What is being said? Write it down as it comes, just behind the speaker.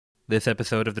This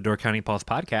episode of the Door County Pulse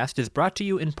podcast is brought to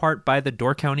you in part by the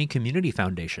Door County Community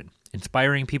Foundation,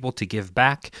 inspiring people to give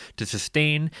back, to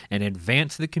sustain, and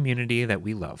advance the community that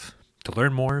we love. To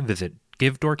learn more, visit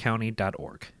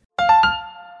givedoorcounty.org.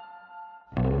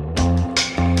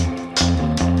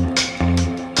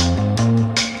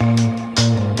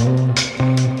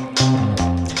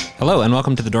 Hello, and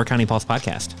welcome to the Door County Pulse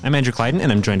podcast. I'm Andrew Clyden,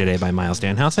 and I'm joined today by Miles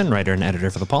Danhausen, writer and editor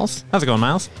for The Pulse. How's it going,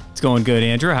 Miles? It's going good,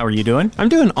 Andrew. How are you doing? I'm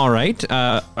doing all right.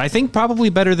 I think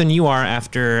probably better than you are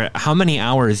after how many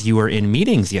hours you were in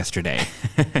meetings yesterday.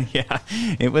 Yeah,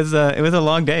 it was a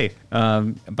long day.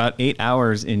 About 8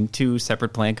 hours in two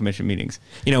separate plan commission meetings.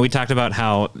 You know, we talked about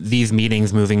how these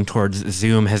meetings moving towards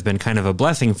Zoom has been kind of a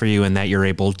blessing for you in that you're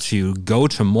able to go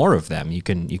to more of them. You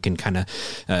can kind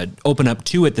of open up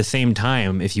two at the same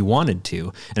time if you wanted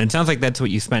to. And it sounds like that's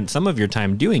what you spent some of your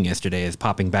time doing yesterday, is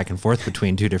popping back and forth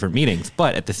between two different meetings.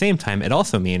 But at the same time, it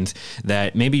also means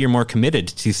that maybe you're more committed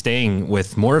to staying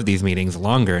with more of these meetings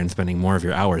longer and spending more of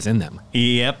your hours in them.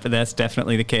 Yep, that's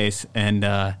definitely the case. And,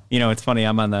 it's funny,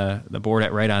 I'm on the board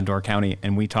at Right On Door County,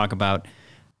 and we talk about,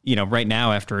 right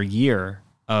now after a year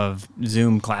of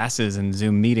Zoom classes and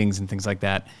Zoom meetings and things like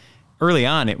that, early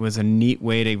on, it was a neat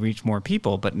way to reach more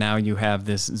people, but now you have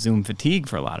this Zoom fatigue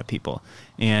for a lot of people.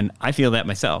 And I feel that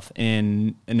myself.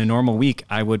 In a normal week,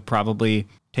 I would probably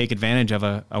take advantage of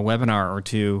a webinar or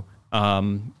two,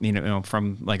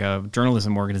 from like a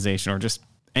journalism organization or just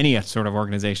any sort of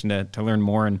organization to learn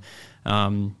more and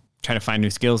try to find new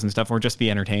skills and stuff, or just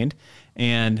be entertained.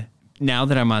 And now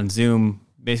that I'm on Zoom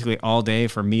basically all day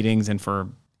for meetings and for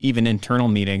even internal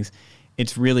meetings,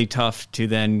 it's really tough to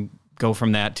then go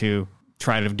from that to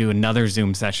try to do another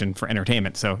Zoom session for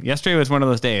entertainment. So yesterday was one of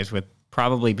those days with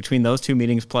probably between those two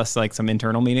meetings plus like some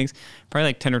internal meetings, probably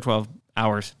like 10 or 12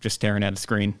 hours just staring at a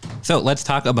screen. So let's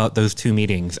talk about those two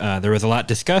meetings. There was a lot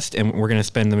discussed, and we're going to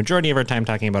spend the majority of our time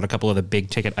talking about a couple of the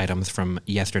big ticket items from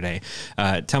yesterday.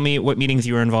 Tell me what meetings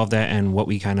you were involved at and what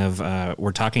we kind of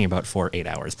were talking about for 8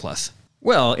 hours plus.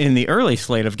 Well, in the early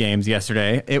slate of games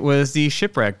yesterday, it was the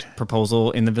shipwrecked proposal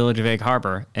in the Village of Egg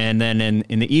Harbor. And then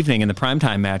in the evening, in the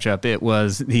primetime matchup, it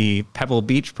was the Pebble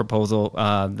Beach proposal,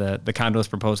 the condos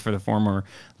proposed for the former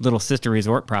Little Sister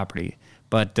Resort property.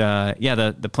 But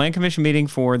the Plan Commission meeting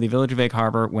for the Village of Egg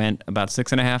Harbor went about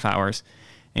 6.5 hours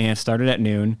and started at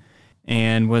noon,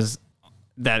 and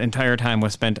that entire time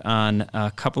was spent on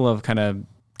a couple of kind of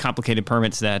complicated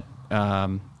permits that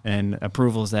and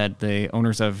approvals that the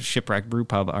owners of Shipwreck Brew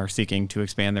Pub are seeking to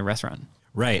expand their restaurant.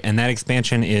 Right, and that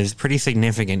expansion is pretty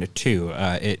significant too.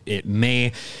 It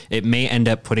may end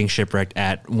up putting Shipwrecked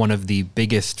at one of the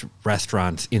biggest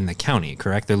restaurants in the county.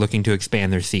 Correct? They're looking to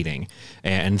expand their seating,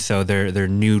 and so their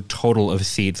new total of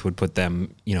seats would put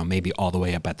them, maybe all the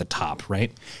way up at the top.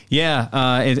 Right?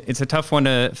 Yeah, it's a tough one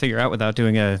to figure out without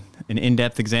doing an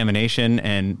in-depth examination,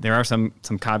 and there are some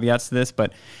caveats to this,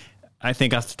 but I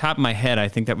think off the top of my head, I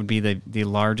think that would be the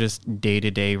largest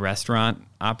day-to-day restaurant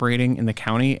operating in the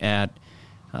county.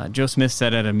 Joe Smith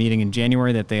said at a meeting in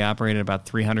January that they operated about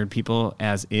 300 people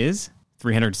as is,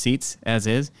 300 seats as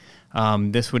is.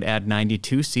 This would add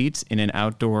 92 seats in an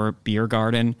outdoor beer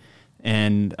garden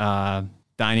and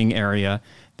dining area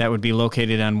that would be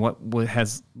located on what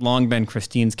has long been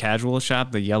Christine's Casual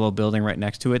Shop, the yellow building right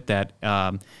next to it that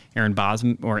Erin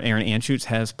Anschutz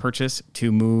has purchased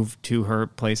to move to her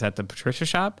place at the Patricia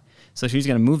Shop. So she's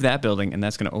going to move that building, and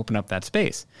that's going to open up that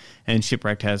space. And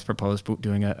Shipwrecked has proposed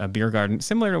doing a beer garden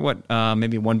similar to what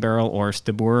maybe One Barrel or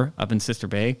Stabur up in Sister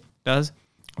Bay does.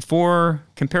 For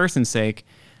comparison's sake,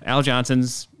 Al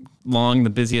Johnson's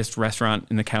the busiest restaurant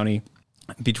in the county.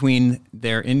 Between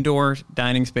their indoor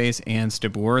dining space and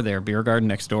Stabur, their beer garden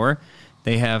next door,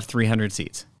 they have 300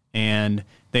 seats. And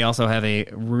they also have a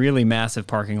really massive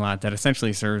parking lot that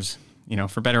essentially serves,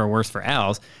 for better or worse for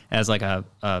Al's, as like a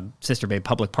Sister Bay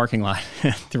public parking lot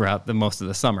throughout most of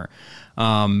the summer.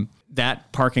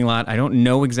 That parking lot, I don't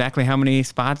know exactly how many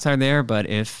spots are there, but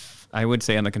if I would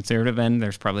say on the conservative end,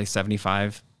 there's probably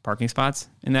 75 parking spots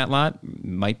in that lot.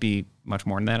 Might be much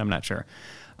more than that, I'm not sure.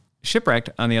 Shipwrecked,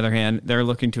 on the other hand, they're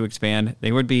looking to expand.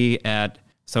 They would be at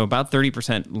about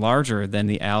 30% larger than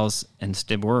the Al's and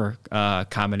Stabur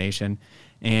combination,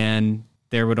 and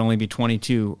there would only be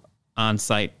 22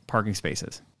 on-site parking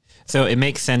spaces. So it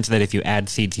makes sense that if you add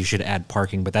seats, you should add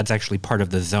parking, but that's actually part of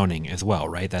the zoning as well,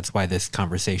 right? That's why this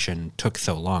conversation took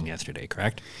so long yesterday,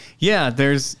 correct? Yeah,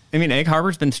 Egg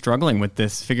Harbor's been struggling with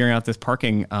figuring out this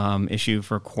parking issue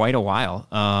for quite a while.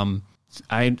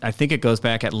 I think it goes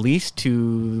back at least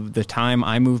to the time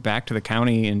I moved back to the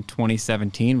county in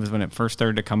 2017 was when it first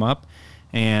started to come up.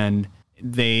 And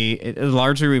it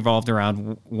largely revolved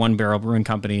around One Barrel Brewing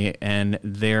Company and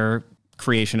their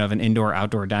creation of an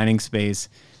indoor-outdoor dining space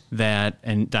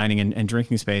and dining and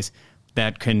drinking space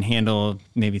that can handle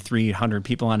maybe 300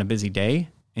 people on a busy day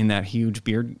in that huge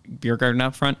beer garden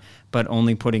out front, but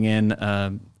only putting in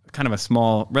kind of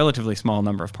a relatively small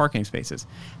number of parking spaces.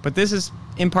 But this is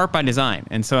in part by design.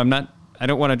 And so I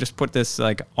don't want to just put this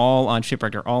like all on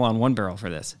Shipwrecked or all on one barrel for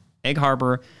this. Egg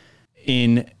Harbor,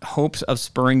 in hopes of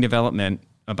spurring development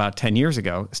about 10 years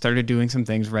ago, started doing some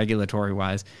things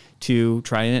regulatory-wise to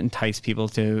try and entice people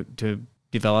to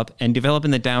develop in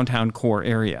the downtown core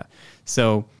area.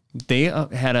 So they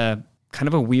had a kind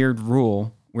of a weird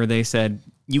rule where they said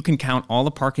you can count all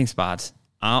the parking spots,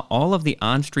 all of the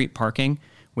on-street parking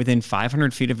within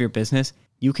 500 feet of your business,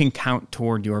 you can count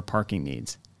toward your parking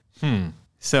needs.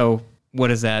 So what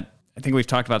is that? I think we've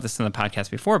talked about this in the podcast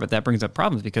before, but that brings up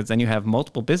problems because then you have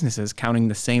multiple businesses counting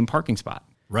the same parking spot.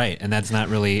 Right, and that's not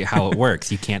really how it works.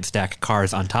 You can't stack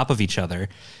cars on top of each other.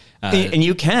 And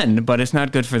you can, but it's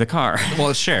not good for the car.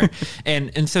 Well, sure.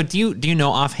 And so do you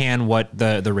know offhand what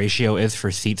the ratio is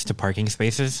for seats to parking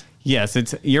spaces? Yes,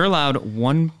 you're allowed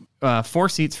 4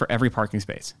 seats for every parking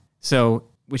space. So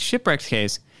with Shipwrecked's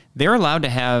case, they're allowed to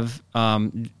have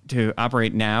to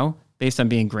operate now based on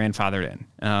being grandfathered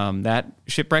in. That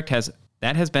Shipwrecked has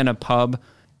been a pub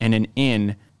and an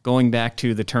inn going back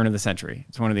to the turn of the century.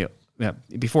 It's one of the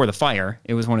before the fire,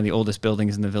 it was one of the oldest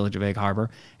buildings in the village of Egg Harbor,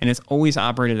 and it's always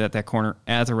operated at that corner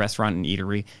as a restaurant and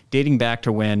eatery, dating back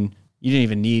to when you didn't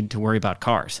even need to worry about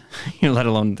cars, let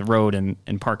alone the road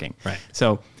and parking. Right.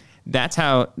 So that's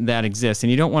how that exists.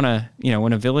 And you don't want to,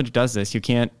 when a village does this, you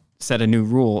can't set a new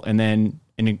rule and then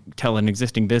tell an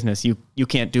existing business, you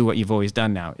can't do what you've always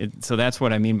done now. So that's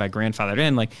what I mean by grandfathered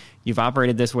in. Like, you've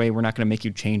operated this way, we're not going to make you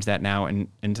change that now and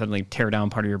suddenly tear down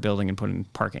part of your building and put in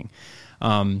parking.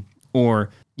 Or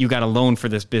you got a loan for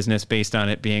this business based on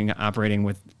it being operating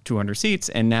with 200 seats,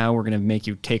 and now we're going to make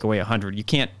you take away 100. You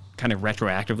can't kind of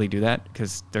retroactively do that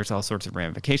because there's all sorts of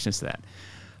ramifications to that.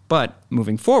 But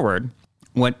moving forward,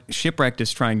 what Shipwrecked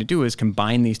is trying to do is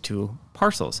combine these two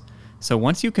parcels. So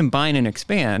once you combine and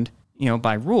expand,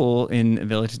 by rule in a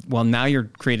village, well, now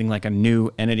you're creating like a new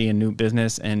entity, a new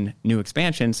business and new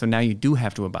expansion. So now you do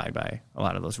have to abide by a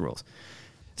lot of those rules.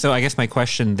 So I guess my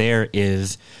question there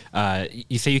is,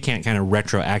 you say you can't kind of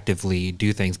retroactively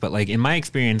do things, but like in my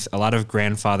experience, a lot of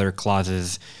grandfather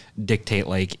clauses dictate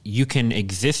like you can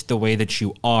exist the way that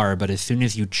you are, but as soon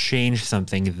as you change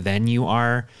something, then you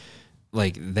are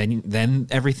like, then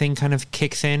everything kind of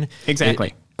kicks in.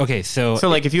 Exactly. Okay. So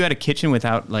like if you had a kitchen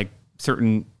without like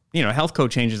certain, health code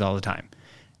changes all the time.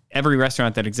 Every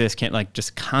restaurant that exists can't like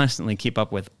just constantly keep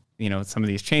up with, some of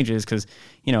these changes. Cause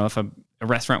if a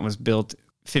restaurant was built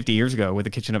 50 years ago with a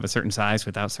kitchen of a certain size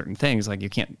without certain things, like you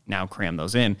can't now cram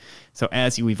those in. So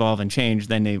as you evolve and change,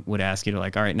 then they would ask you to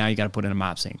like, all right, now you got to put in a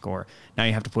mop sink, or now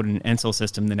you have to put in an Ensel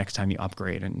system the next time you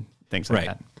upgrade and things like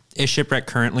that. Is Shipwrecked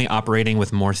currently operating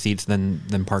with more seats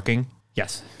than parking?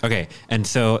 Yes. Okay. And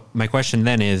so my question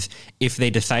then is, if they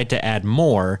decide to add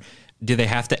more, do they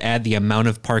have to add the amount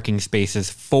of parking spaces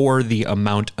for the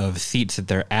amount of seats that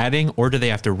they're adding, or do they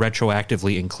have to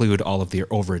retroactively include all of their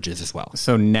overages as well?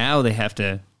 So now they have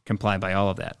to comply by all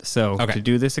of that. So to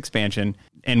do this expansion,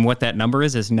 and what that number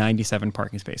is 97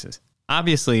 parking spaces.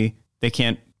 Obviously, they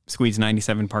can't squeeze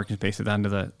 97 parking spaces onto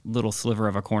the little sliver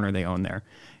of a corner they own there.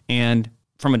 And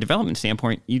from a development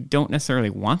standpoint, you don't necessarily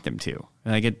want them to.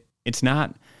 Like it's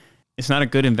not a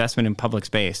good investment in public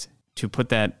space to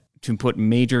put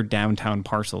major downtown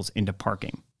parcels into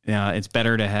parking. It's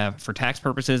better to have, for tax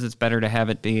purposes, it's better to have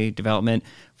it be development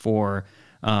for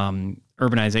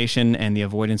urbanization and the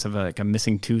avoidance of a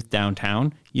missing tooth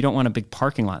downtown. You don't want a big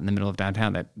parking lot in the middle of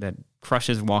downtown that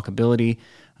crushes walkability.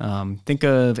 Think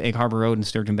of Egg Harbor Road and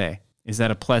Sturgeon Bay. Is that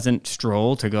a pleasant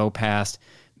stroll to go past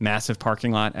massive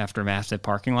parking lot after massive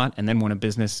parking lot? And then when a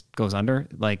business goes under,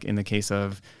 like in the case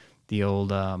of the old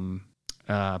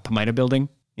Pomida building,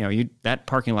 that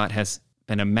parking lot has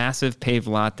been a massive paved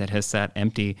lot that has sat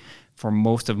empty for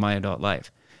most of my adult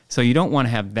life. So you don't want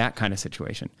to have that kind of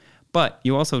situation. But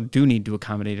you also do need to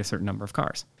accommodate a certain number of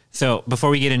cars. So before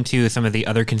we get into some of the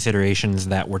other considerations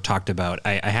that were talked about,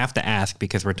 I have to ask,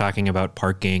 because we're talking about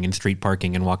parking and street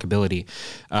parking and walkability.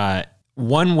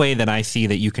 One way that I see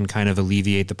that you can kind of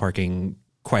alleviate the parking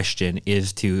question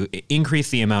is to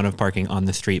increase the amount of parking on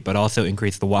the street, but also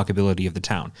increase the walkability of the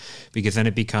town, because then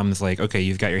it becomes like, okay,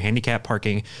 you've got your handicap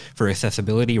parking for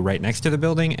accessibility right next to the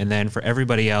building, and then for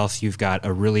everybody else, you've got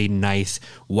a really nice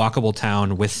walkable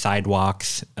town with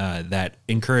sidewalks that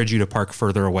encourage you to park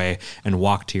further away and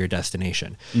walk to your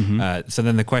destination. Mm-hmm. So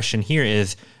then the question here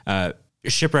is,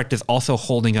 Shipwrecked is also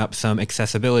holding up some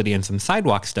accessibility and some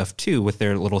sidewalk stuff too with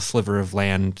their little sliver of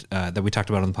land that we talked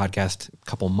about on the podcast a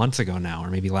couple months ago now, or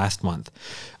maybe last month.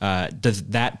 Does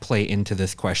that play into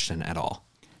this question at all?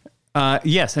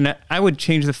 Yes, and I would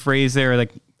change the phrase there.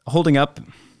 Like, holding up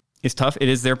is tough. It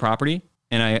is their property,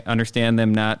 and I understand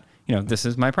them not, this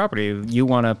is my property. You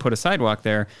want to put a sidewalk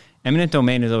there. Eminent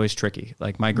domain is always tricky.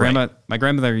 Like my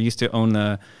grandmother used to own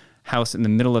the house in the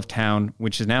middle of town,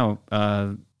 which is now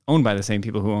owned by the same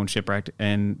people who own Shipwrecked,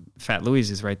 and Fat Louie's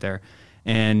is right there.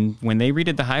 And when they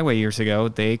redid the highway years ago,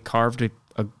 they carved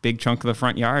a big chunk of the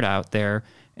front yard out there,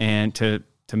 and to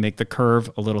make the curve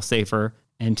a little safer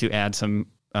and to add some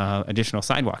additional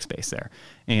sidewalk space there.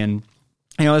 And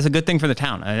it's a good thing for the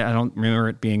town. I don't remember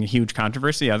it being a huge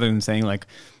controversy, other than saying like,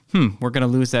 we're going to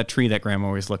lose that tree that Grandma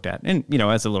always looked at. And,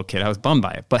 as a little kid, I was bummed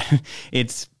by it, but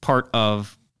it's part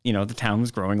of, the town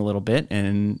was growing a little bit,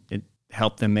 and it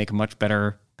helped them make a much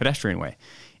better pedestrian way.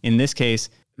 In this case,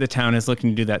 the town is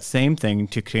looking to do that same thing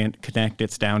to connect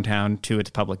its downtown to its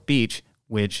public beach,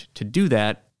 which to do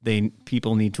that,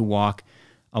 people need to walk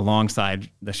alongside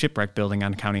the Shipwreck building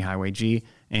on County Highway G.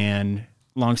 And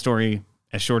long story,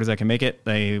 as short as I can make it,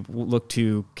 they look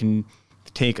to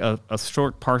take a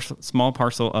small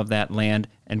parcel of that land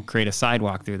and create a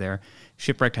sidewalk through there.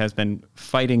 Shipwrecked has been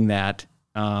fighting that,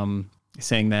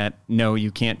 saying that, no,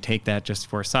 you can't take that just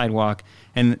for a sidewalk.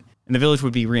 And the village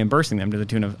would be reimbursing them to the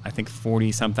tune of, I think,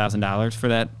 $40,000 for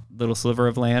that little sliver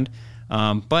of land.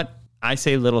 But I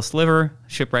say little sliver.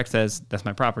 Shipwreck says, that's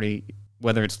my property.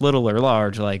 Whether it's little or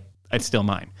large, like, it's still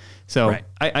mine. So right.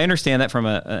 I understand that from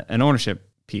an ownership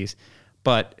piece,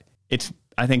 but it's,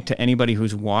 I think, to anybody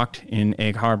who's walked in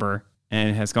Egg Harbor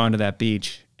and has gone to that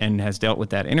beach and has dealt with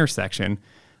that intersection,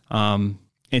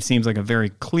 it seems like a very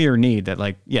clear need that,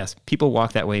 like, yes, people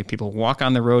walk that way. People walk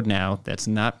on the road now. That's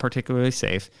not particularly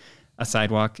safe. A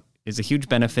sidewalk is a huge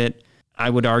benefit,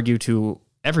 I would argue, to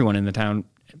everyone in the town,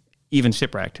 even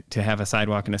Shipwrecked, to have a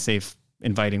sidewalk and a safe,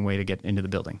 inviting way to get into the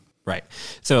building. Right.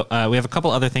 So we have a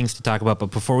couple other things to talk about, but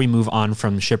before we move on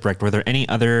from Shipwrecked, were there any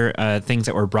other things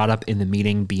that were brought up in the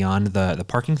meeting beyond the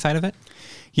parking side of it?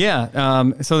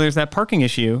 Yeah. So there's that parking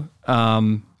issue.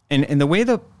 And the way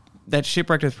that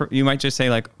Shipwrecked is, you might just say,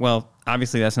 like, well,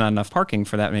 obviously that's not enough parking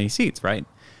for that many seats, right?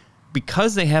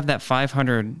 Because they have that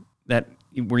 500,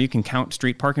 where you can count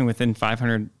street parking within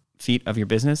 500 feet of your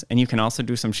business, and you can also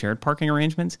do some shared parking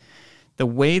arrangements. The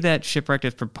way that Shipwrecked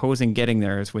is proposing getting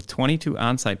there is with 22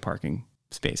 on-site parking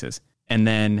spaces, and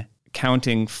then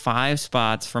counting 5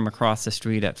 spots from across the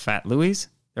street at Fat Louie's,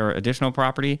 their additional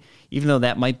property, even though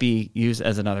that might be used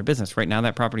as another business. Right now,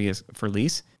 that property is for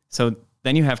lease. So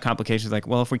then you have complications like,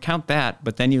 well, if we count that,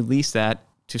 but then you lease that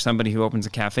to somebody who opens a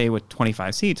cafe with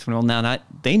 25 seats, well, now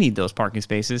they need those parking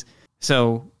spaces.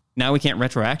 So now we can't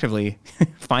retroactively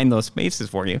find those spaces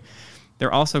for you.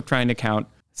 They're also trying to count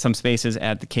some spaces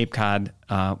at the Cape Cod,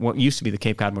 what used to be the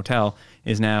Cape Cod Motel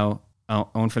is now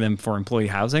owned for them for employee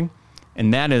housing.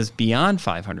 And that is beyond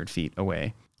 500 feet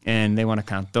away. And they want to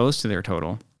count those to their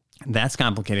total. That's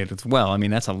complicated as well. I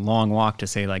mean, that's a long walk to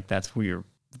say, like, that's who your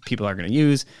people are going to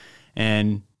use.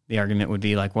 And the argument would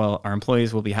be like, well, our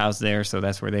employees will be housed there, so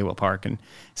that's where they will park. And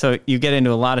so you get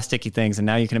into a lot of sticky things. And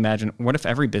now you can imagine, what if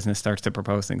every business starts to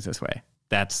propose things this way?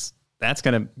 That's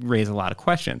going to raise a lot of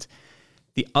questions.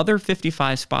 The other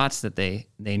 55 spots that they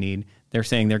need, they're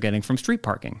saying they're getting from street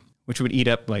parking, which would eat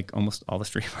up like almost all the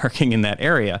street parking in that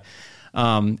area.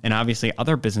 And obviously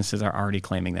other businesses are already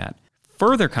claiming that.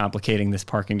 Further complicating this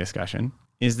parking discussion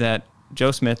is that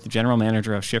Joe Smith, the general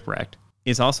manager of Shipwrecked,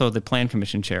 is also the Plan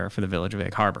Commission chair for the Village of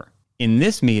Egg Harbor. In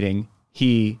this meeting,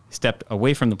 he stepped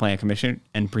away from the Plan Commission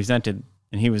and presented,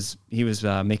 and he was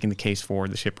making the case for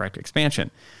the Shipwrecked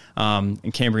expansion.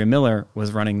 And Cambria Miller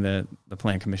was running the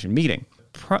Plan Commission meeting.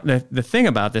 The thing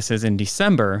about this is in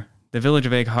December, the Village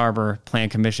of Egg Harbor Plan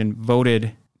Commission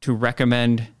voted to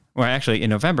recommend, or actually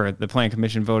in November, the Plan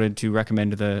Commission voted to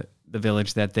recommend to the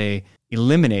village that they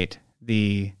eliminate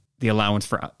the allowance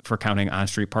for counting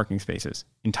on-street parking spaces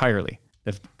entirely.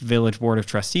 The Village Board of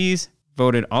Trustees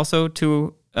voted also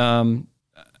to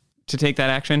take that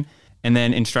action, and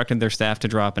then instructed their staff to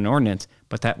draw up an ordinance,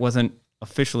 but that wasn't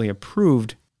officially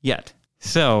approved yet.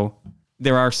 So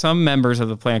there are some members of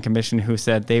the Plan Commission who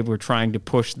said they were trying to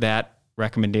push that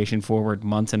recommendation forward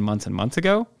months and months and months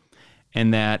ago,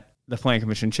 and that the Plan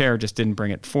Commission chair just didn't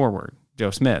bring it forward, Joe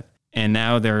Smith. And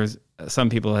now there's some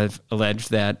people have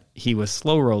alleged that he was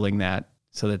slow rolling that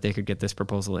so that they could get this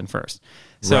proposal in first.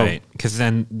 So, right, because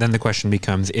then the question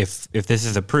becomes if this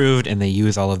is approved and they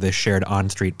use all of this shared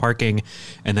on-street parking,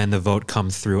 and then the vote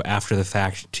comes through after the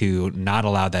fact to not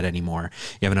allow that anymore,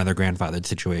 you have another grandfathered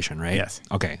situation, right? Yes.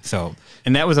 Okay, so...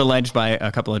 And that was alleged by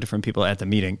a couple of different people at the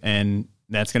meeting, and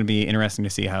that's going to be interesting to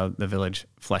see how the village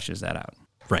fleshes that out.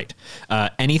 Right.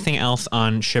 Anything else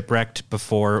on Shipwrecked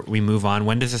before we move on?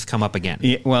 When does this come up again?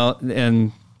 Yeah, well,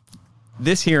 and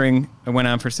this hearing went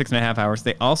on for 6.5 hours.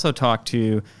 They also talked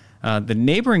to the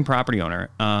neighboring property owner,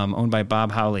 owned by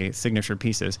Bob Howley, Signature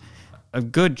Pieces. A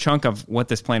good chunk of what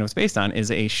this plan was based on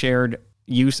is a shared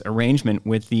use arrangement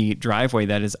with the driveway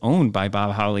that is owned by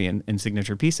Bob Howley and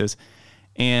Signature Pieces.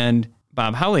 And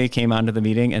Bob Howley came onto the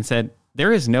meeting and said,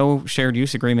 there is no shared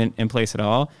use agreement in place at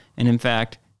all. And in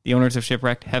fact, the owners of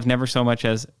Shipwrecked have never so much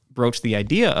as broached the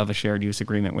idea of a shared use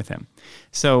agreement with him.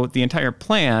 So the entire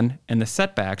plan and the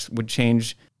setbacks would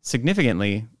change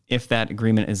significantly if that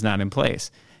agreement is not in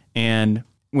place. And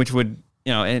which would,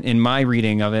 in my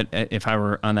reading of it, if I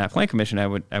were on that plan commission, I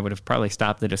would have probably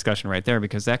stopped the discussion right there,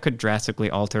 because that could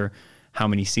drastically alter how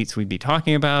many seats we'd be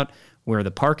talking about, where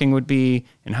the parking would be,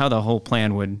 and how the whole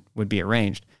plan would be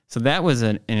arranged. So that was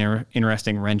an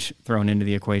interesting wrench thrown into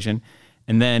the equation.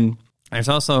 And then there's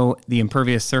also the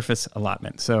impervious surface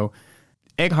allotment. So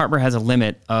Egg Harbor has a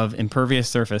limit of impervious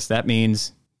surface. That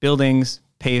means buildings,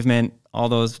 pavement, all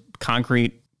those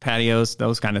concrete patios,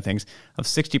 those kind of things, of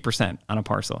 60% on a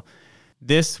parcel.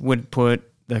 This would put,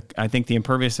 I think the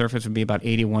impervious surface would be about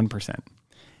 81%.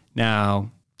 Now,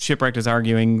 Shipwrecked is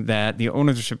arguing that, the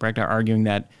owners of Shipwrecked are arguing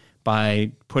that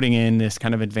by putting in this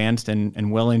kind of advanced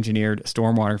and well-engineered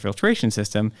stormwater filtration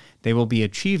system, they will be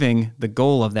achieving the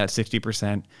goal of that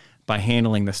 60% by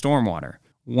handling the stormwater.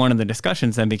 One of the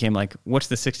discussions then became like, what's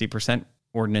the 60%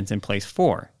 ordinance in place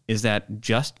for? Is that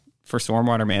just for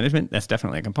stormwater management? That's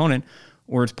definitely a component.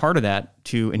 Or it's part of that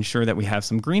to ensure that we have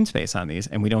some green space on these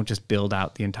and we don't just build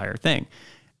out the entire thing.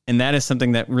 And that is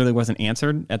something that really wasn't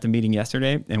answered at the meeting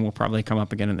yesterday and will probably come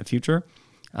up again in the future.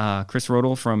 Chris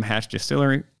Rodel from Hatch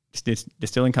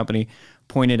Distilling Company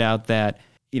pointed out that,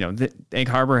 Egg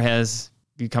Harbor has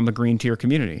become a green tier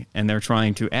community and they're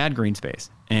trying to add green space.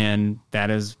 And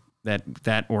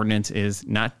that ordinance is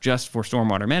not just for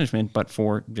stormwater management, but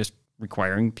for just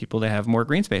requiring people to have more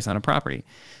green space on a property.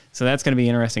 So that's going to be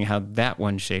interesting how that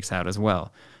one shakes out as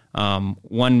well.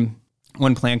 One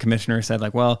plan commissioner said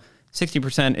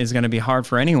 60% is going to be hard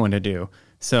for anyone to do.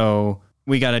 So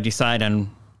we got to decide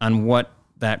on what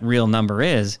that real number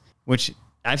is, which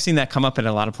I've seen that come up at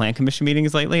a lot of plan commission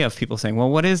meetings lately, of people saying, well,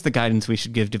 what is the guidance we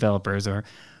should give developers? Or,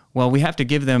 well, we have to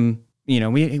give them,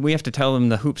 we have to tell them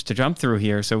the hoops to jump through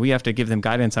here. So we have to give them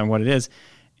guidance on what it is.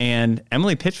 And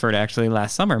Emily Pitchford actually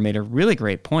last summer made a really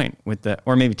great point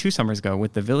or maybe 2 summers ago,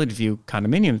 with the Village View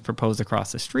condominiums proposed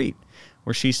across the street,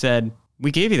 where she said,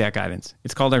 we gave you that guidance.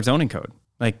 It's called our zoning code.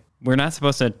 We're not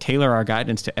supposed to tailor our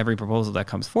guidance to every proposal that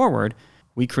comes forward.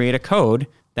 We create a code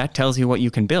that tells you what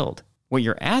you can build. What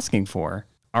you're asking for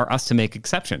are us to make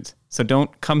exceptions. So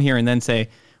don't come here and then say,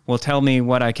 well, tell me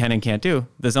what I can and can't do.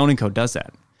 The zoning code does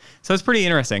that. So it's pretty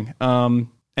interesting.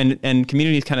 And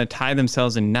communities kind of tie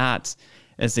themselves in knots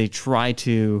as they try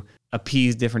to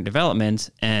appease different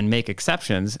developments and make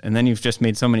exceptions. And then you've just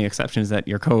made so many exceptions that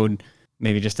your code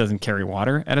maybe just doesn't carry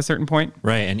water at a certain point.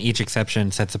 Right. And each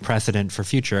exception sets a precedent for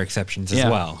future exceptions as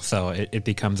well. So it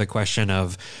becomes a question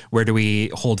of, where do we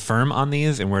hold firm on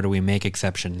these and where do we make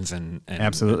exceptions, and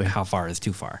absolutely, how far is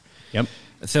too far? Yep.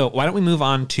 So why don't we move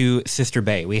on to Sister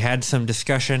Bay? We had some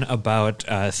discussion about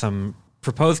some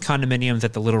proposed condominiums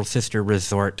at the Little Sister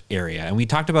Resort area. And we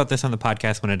talked about this on the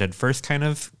podcast when it had first kind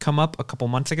of come up a couple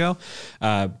months ago.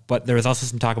 But there was also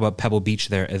some talk about Pebble Beach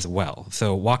there as well.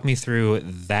 So walk me through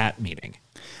that meeting.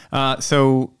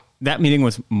 So that meeting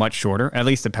was much shorter, at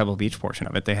least the Pebble Beach portion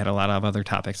of it. They had a lot of other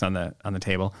topics on the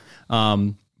table.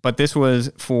 But this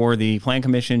was for the Plan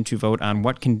Commission to vote on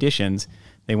what conditions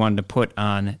they wanted to put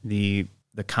on the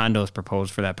condos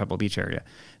proposed for that Pebble Beach area.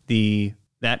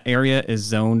 That area is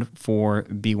zoned for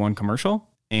B1 commercial,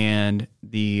 and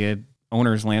the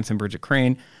owners, Lance and Bridget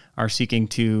Crane, are seeking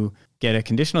to get a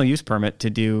conditional use permit to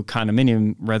do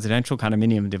residential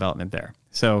condominium development there.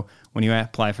 So when you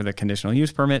apply for the conditional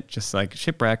use permit, just like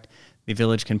Shipwrecked, the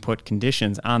village can put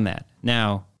conditions on that.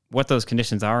 Now, what those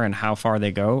conditions are and how far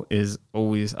they go is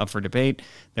always up for debate.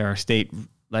 There are state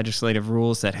legislative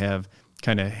rules that have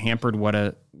kind of hampered what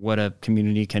a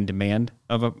community can demand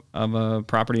of a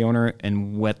property owner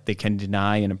and what they can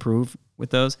deny and approve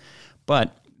with those.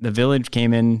 But the village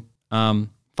came in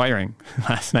firing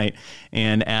last night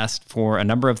and asked for a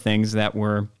number of things that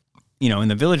were, in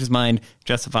the village's mind,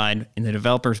 justified, in the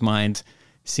developer's minds,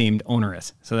 seemed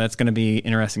onerous. So that's going to be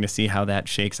interesting to see how that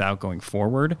shakes out going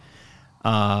forward.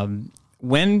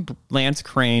 When Lance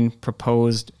Crane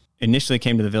initially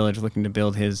came to the village looking to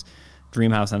build his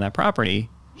dream house on that property,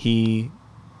 he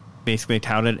basically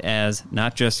touted as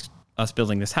not just us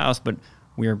building this house, but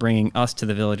we are bringing us to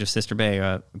the village of Sister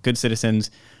Bay. Good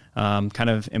citizens, kind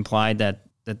of implied that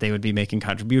they would be making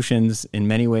contributions in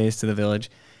many ways to the village.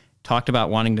 Talked about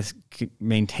wanting to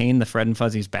maintain the Fred and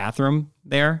Fuzzy's bathroom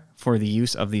there for the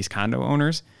use of these condo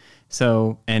owners.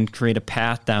 And create a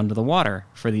path down to the water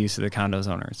for the use of the condos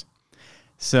owners.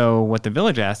 So what the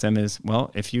village asked them is,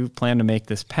 well, if you plan to make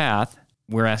this path,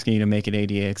 we're asking you to make it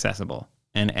ADA accessible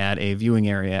and add a viewing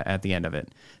area at the end of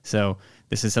it. So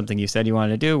this is something you said you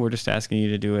wanted to do. We're just asking you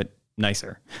to do it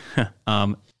nicer.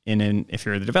 If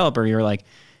you're the developer, you're like,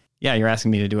 yeah, you're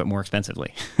asking me to do it more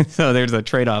expensively. So there's a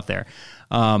trade-off there.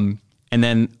 And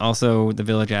then also the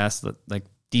village asked, like,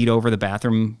 deed over the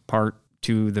bathroom part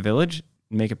to the village,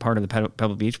 make it part of the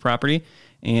Pebble Beach property,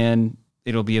 and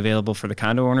it'll be available for the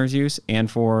condo owners' use and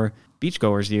for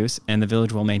beachgoers' use, and the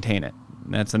village will maintain it.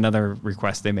 That's another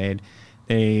request they made.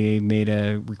 They made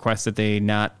a request that they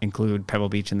not include Pebble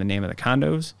Beach in the name of the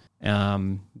condos,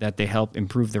 that they help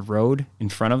improve the road in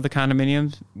front of the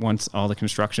condominiums once all the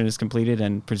construction is completed,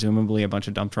 and presumably a bunch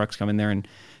of dump trucks come in there and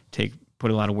put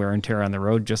a lot of wear and tear on the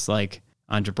road, just like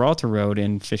on Gibraltar Road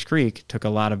in Fish Creek took a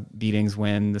lot of beatings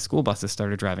when the school buses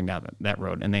started driving down that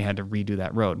road, and they had to redo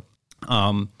that road.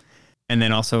 And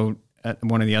then also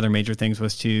one of the other major things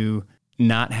was to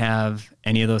not have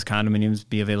any of those condominiums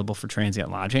be available for transient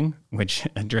lodging, which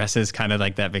addresses kind of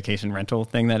like that vacation rental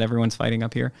thing that everyone's fighting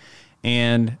up here.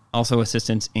 And also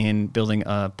assistance in building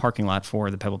a parking lot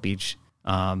for the Pebble Beach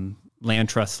land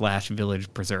trust /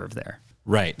 village preserve there.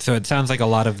 Right. So it sounds like a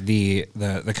lot of the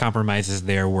compromises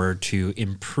there were to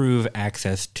improve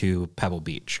access to Pebble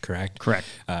Beach, correct? Correct.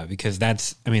 Because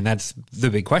that's the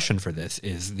big question for this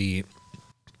is the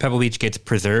Pebble Beach gets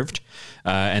preserved,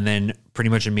 and then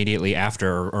pretty much immediately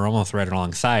after, or almost right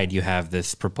alongside, you have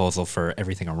this proposal for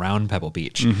everything around Pebble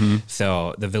Beach. Mm-hmm.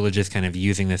 So the village is kind of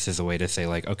using this as a way to say,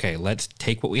 like, okay, let's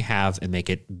take what we have and make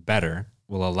it better.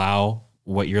 We'll allow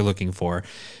what you're looking for,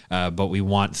 but we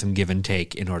want some give and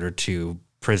take in order to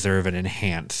preserve and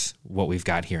enhance what we've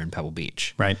got here in Pebble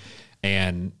Beach. Right.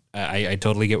 And I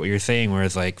totally get what you're saying,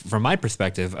 whereas like from my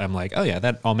perspective, I'm like, oh yeah,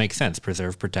 that all makes sense.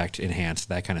 Preserve, protect, enhance,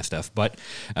 that kind of stuff. But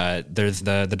there's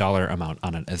the dollar amount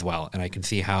on it as well. And I can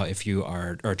see how if you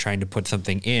are trying to put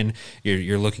something in,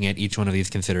 you're looking at each one of these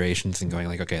considerations and going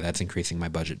like, okay, that's increasing my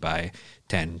budget by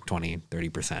 10, 20,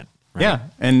 30%. Right? Yeah.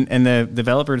 And the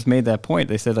developers made that point.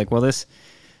 They said like, well,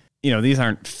 these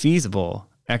aren't feasible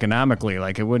economically.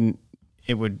 Like it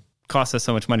would cost us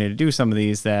so much money to do some of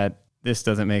these that this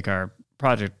doesn't make our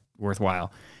project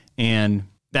worthwhile. And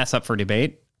that's up for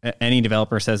debate. Any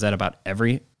developer says that about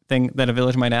everything that a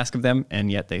village might ask of them,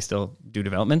 and yet they still do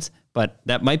developments. But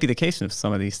that might be the case with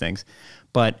some of these things.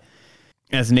 But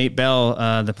as Nate Bell, one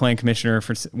of the plan commissioners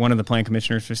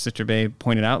for Sister Bay,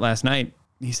 pointed out last night,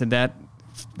 he said that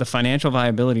the financial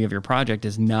viability of your project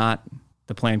is not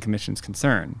the plan commission's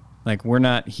concern. Like, we're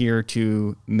not here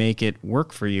to make it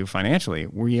work for you financially.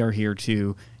 We are here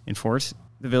to enforce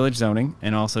the village zoning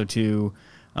and also to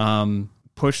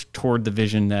push toward the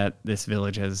vision that this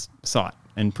village has sought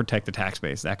and protect the tax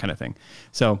base, that kind of thing.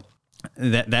 So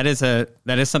that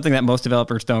is something that most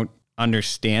developers don't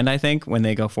understand, I think, when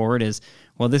they go forward is,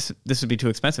 well, this would be too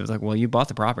expensive. It's like, well, you bought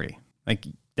the property. Like,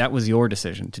 that was your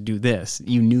decision to do this.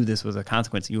 You knew this was a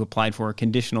consequence. You applied for a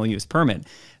conditional use permit.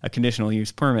 A conditional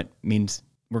use permit means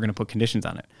we're going to put conditions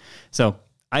on it. So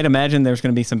I'd imagine there's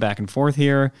going to be some back and forth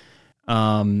here.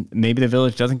 Maybe the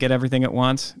village doesn't get everything it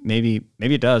wants. Maybe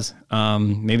it does.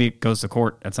 Maybe it goes to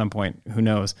court at some point. Who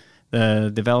knows?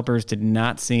 The developers did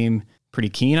not seem pretty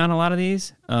keen on a lot of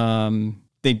these.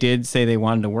 They did say they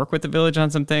wanted to work with the village on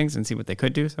some things and see what they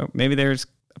could do. So maybe there's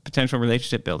a potential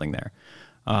relationship building there.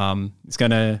 It's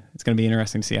gonna be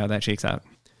interesting to see how that shakes out.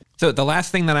 So the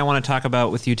last thing that I want to talk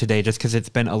about with you today, just because it's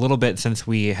been a little bit since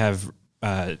we have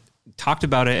talked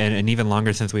about it, and even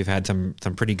longer since we've had some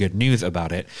pretty good news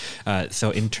about it. So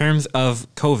in terms of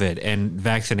COVID and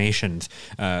vaccinations,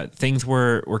 things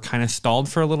were kind of stalled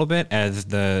for a little bit as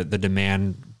the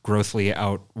demand grossly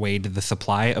outweighed the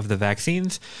supply of the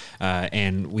vaccines.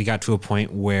 And we got to a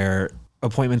point where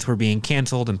appointments were being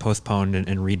canceled and postponed and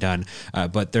redone.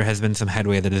 But there has been some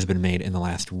headway that has been made in the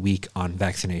last week on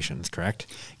vaccinations, correct?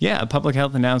 Yeah, Public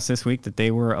Health announced this week that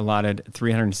they were allotted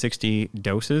 360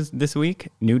 doses this week,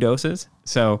 new doses.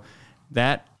 So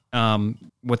that,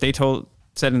 what they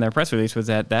said in their press release was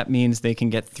that means they can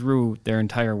get through their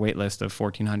entire wait list of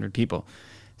 1,400 people.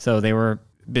 So they were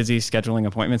busy scheduling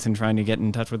appointments and trying to get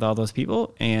in touch with all those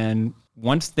people. And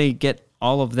once they get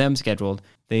all of them scheduled,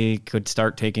 they could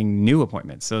start taking new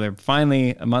appointments. So they're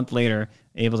finally, a month later,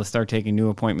 able to start taking new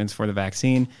appointments for the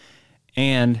vaccine.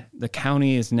 And the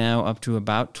county is now up to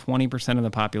about 20% of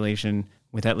the population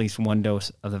with at least one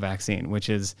dose of the vaccine, which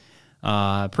is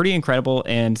pretty incredible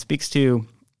and speaks to,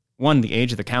 one, the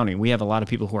age of the county. We have a lot of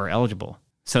people who are eligible.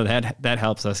 So that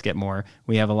helps us get more.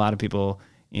 We have a lot of people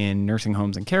in nursing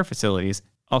homes and care facilities,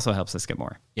 also helps us get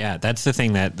more. Yeah, that's the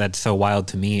thing that's so wild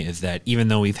to me, is that even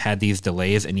though we've had these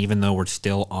delays and even though we're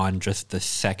still on just the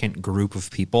second group of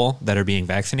people that are being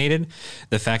vaccinated,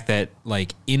 the fact that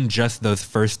like in just those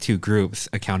first two groups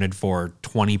accounted for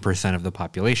 20% of the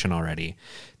population already,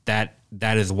 that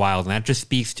is wild. And that just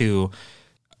speaks to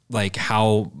like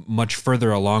how much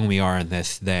further along we are in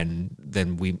this than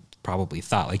we probably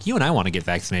thought. Like, you and I want to get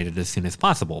vaccinated as soon as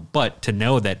possible, but to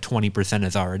know that 20%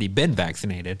 has already been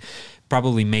vaccinated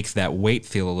probably makes that wait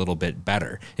feel a little bit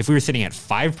better. If we were sitting at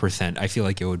 5%, I feel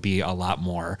like it would be a lot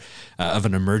more of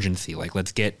an emergency. Like,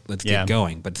 let's get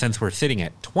going. But since we're sitting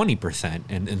at 20%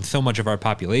 and so much of our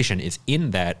population is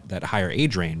in that higher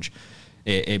age range,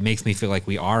 it makes me feel like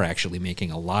we are actually making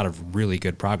a lot of really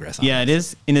good progress on it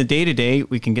is. In the day-to-day,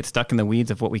 we can get stuck in the weeds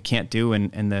of what we can't do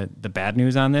and the bad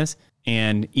news on this.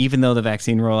 And even though the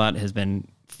vaccine rollout has been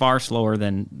far slower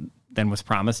than was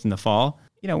promised in the fall,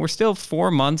 we're still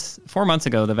 4 months. 4 months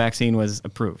ago, the vaccine was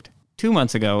approved. 2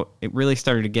 months ago, it really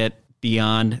started to get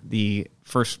beyond the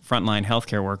first frontline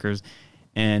healthcare workers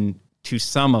and to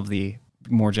some of the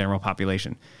more general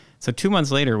population. So 2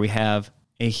 months later, we have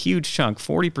a huge chunk,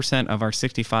 40% of our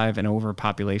 65 and over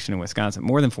population in Wisconsin,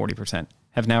 more than 40%,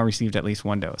 have now received at least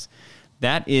one dose.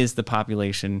 That is the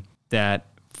population that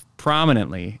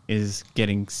prominently is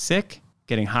getting sick,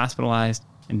 getting hospitalized,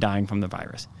 and dying from the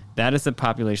virus. That is the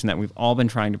population that we've all been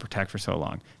trying to protect for so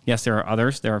long. Yes, there are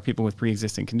others. There are people with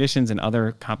pre-existing conditions and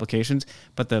other complications,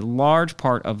 but the large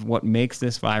part of what makes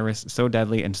this virus so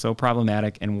deadly and so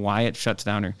problematic and why it shuts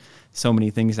down so many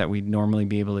things that we'd normally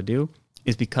be able to do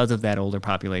is because of that older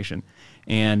population.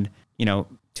 And,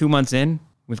 2 months in,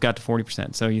 we've got to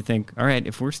 40%. So you think, all right,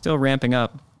 if we're still ramping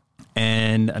up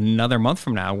and another month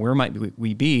from now, where might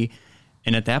we be?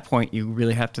 And at that point, you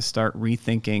really have to start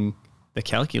rethinking the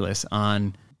calculus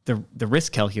on the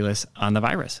risk calculus on the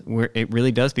virus, where it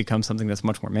really does become something that's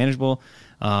much more manageable.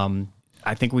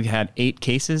 I think we've had 8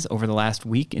 cases over the last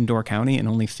week in Door County and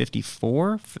only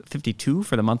 52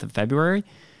 for the month of February.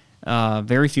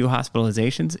 Very few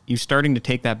hospitalizations. You're starting to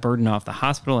take that burden off the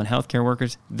hospital and healthcare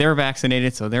workers. They're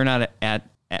vaccinated, so they're not at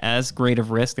as great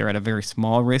of risk. They're at a very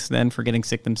small risk then for getting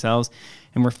sick themselves.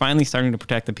 And we're finally starting to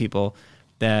protect the people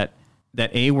that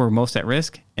A, were most at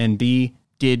risk, and B,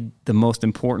 did the most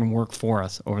important work for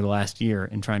us over the last year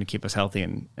in trying to keep us healthy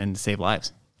and save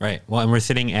lives. Right. Well, and we're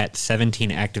sitting at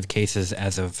 17 active cases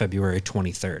as of February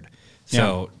 23rd.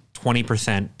 So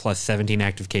 20% plus 17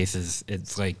 active cases,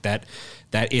 it's like that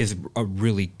is a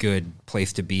really good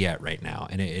place to be at right now.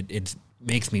 And it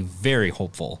makes me very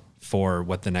hopeful for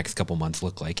what the next couple months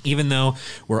look like, even though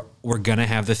we're going to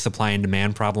have this supply and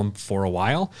demand problem for a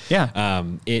while. Yeah.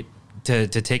 To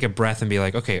take a breath and be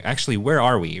like, okay, actually, where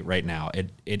are we right now?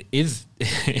 It's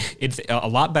a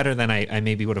lot better than I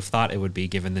maybe would have thought it would be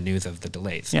given the news of the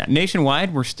delays. Yeah,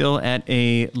 nationwide, we're still at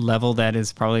a level that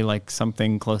is probably like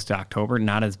something close to October,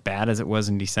 not as bad as it was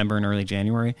in December and early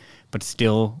January, but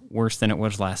still worse than it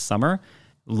was last summer.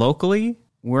 Locally,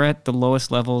 we're at the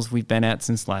lowest levels we've been at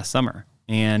since last summer,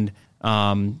 and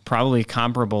probably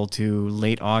comparable to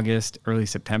late August, early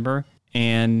September,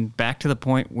 and back to the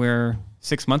point where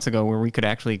 6 months ago, where we could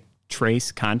actually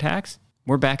trace contacts.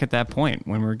 We're back at that point.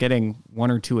 When we're getting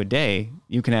 1 or 2 a day,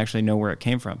 you can actually know where it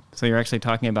came from. So you're actually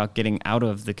talking about getting out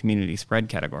of the community spread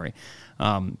category,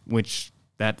 which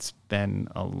that's been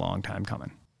a long time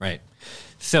coming. Right.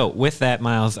 So with that,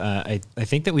 Miles, I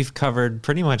think that we've covered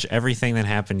pretty much everything that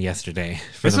happened yesterday.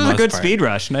 This was a good speed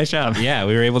rush. Nice job. Yeah,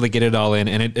 we were able to get it all in,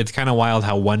 and it's kind of wild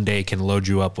how one day can load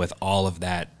you up with all of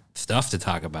that stuff to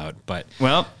talk about. But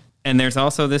and there's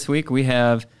also this week, we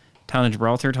have Town of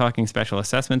Gibraltar talking special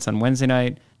assessments on Wednesday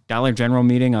night, Dollar General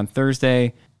meeting on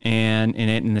Thursday, and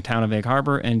in the town of Egg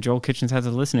Harbor, and Joel Kitchens has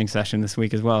a listening session this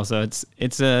week as well. So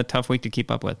it's a tough week to keep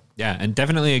up with. Yeah, and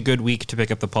definitely a good week to pick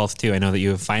up the pulse too. I know that you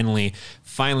have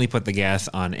finally put the gas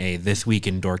on a This Week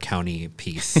in Door County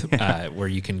piece where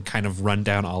you can kind of run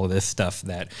down all of this stuff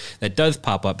that does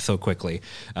pop up so quickly.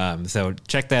 So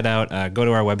check that out. Go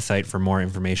to our website for more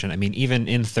information. I mean, even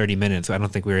in 30 minutes, I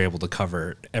don't think we were able to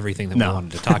cover everything that we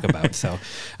wanted to talk about. So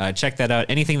check that out.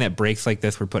 Anything that breaks like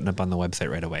this, we're putting up on the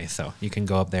website right away. So you can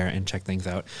go up there and check things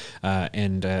out.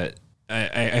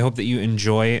 I hope that you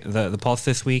enjoy the Pulse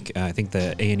this week. I think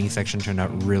the A&E section turned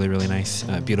out really, really nice.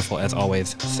 Beautiful as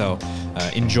always. So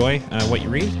enjoy what you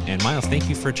read. And Miles, thank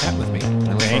you for chatting with me.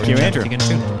 Thank you, Andrew. Again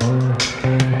soon.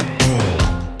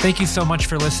 Thank you so much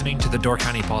for listening to the Door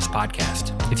County Pulse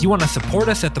podcast. If you want to support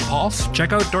us at the Pulse,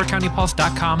 check out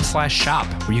doorcountypulse.com/shop,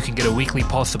 where you can get a weekly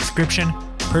Pulse subscription,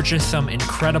 purchase some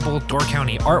incredible Door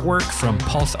County artwork from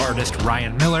Pulse artist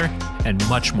Ryan Miller, and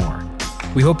much more.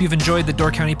 We hope you've enjoyed the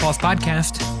Door County Pulse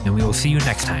podcast, and we will see you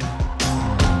next time.